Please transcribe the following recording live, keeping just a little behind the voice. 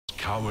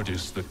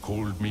cowardice that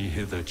called me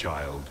hither,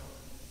 child.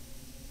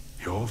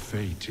 Your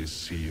fate is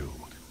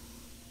sealed.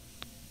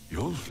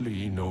 You'll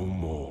flee no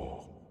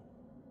more.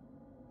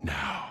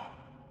 Now,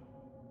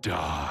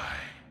 die.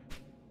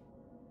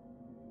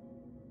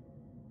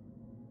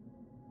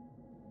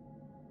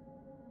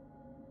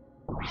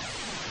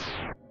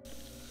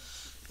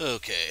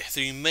 Okay,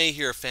 so you may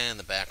hear a fan in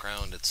the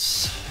background.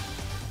 It's...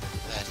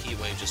 that heat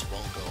wave just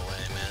won't go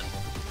away, man.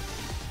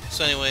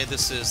 So anyway,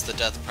 this is the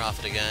Death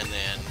Prophet again,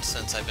 and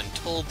since I've been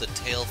told the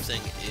tail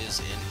thing is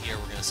in here,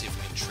 we're going to see if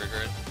we can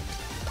trigger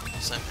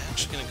it. So I'm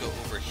actually going to go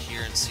over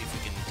here and see if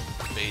we can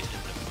bait him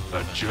to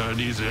move. The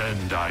journey's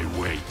end I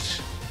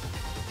wait.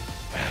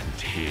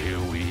 And here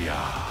we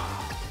are.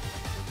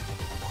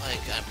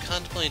 Like, I'm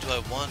contemplating, do I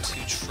want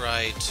to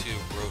try to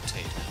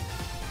rotate him?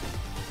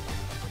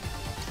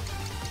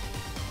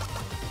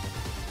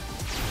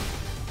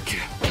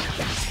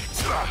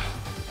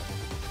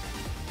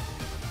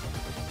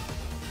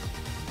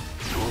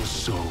 Your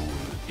soul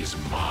is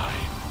mine.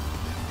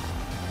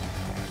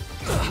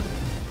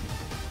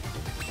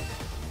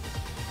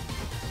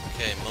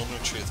 Okay, moment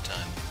of truth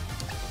time.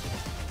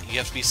 You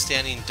have to be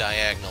standing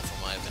diagonal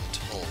from what I've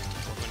been told.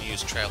 We're going to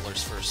use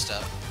Traveler's First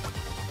Step.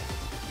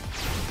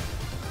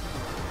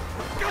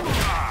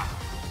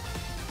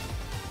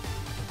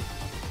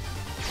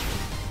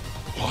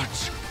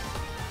 What?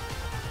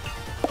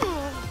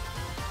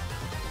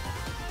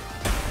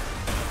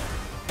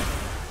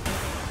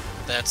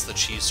 That's the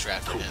cheese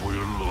strap for The him.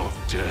 will of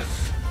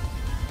death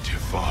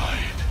divide.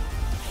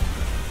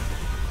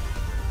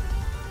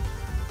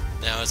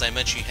 Now, as I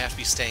mentioned, you have to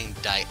be staying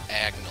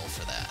diagonal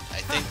for that.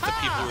 I think the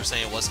people who were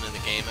saying it wasn't in the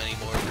game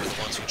anymore were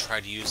the ones who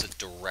tried to use it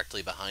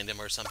directly behind him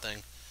or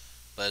something.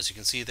 But as you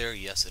can see there,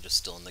 yes, it is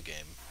still in the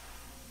game.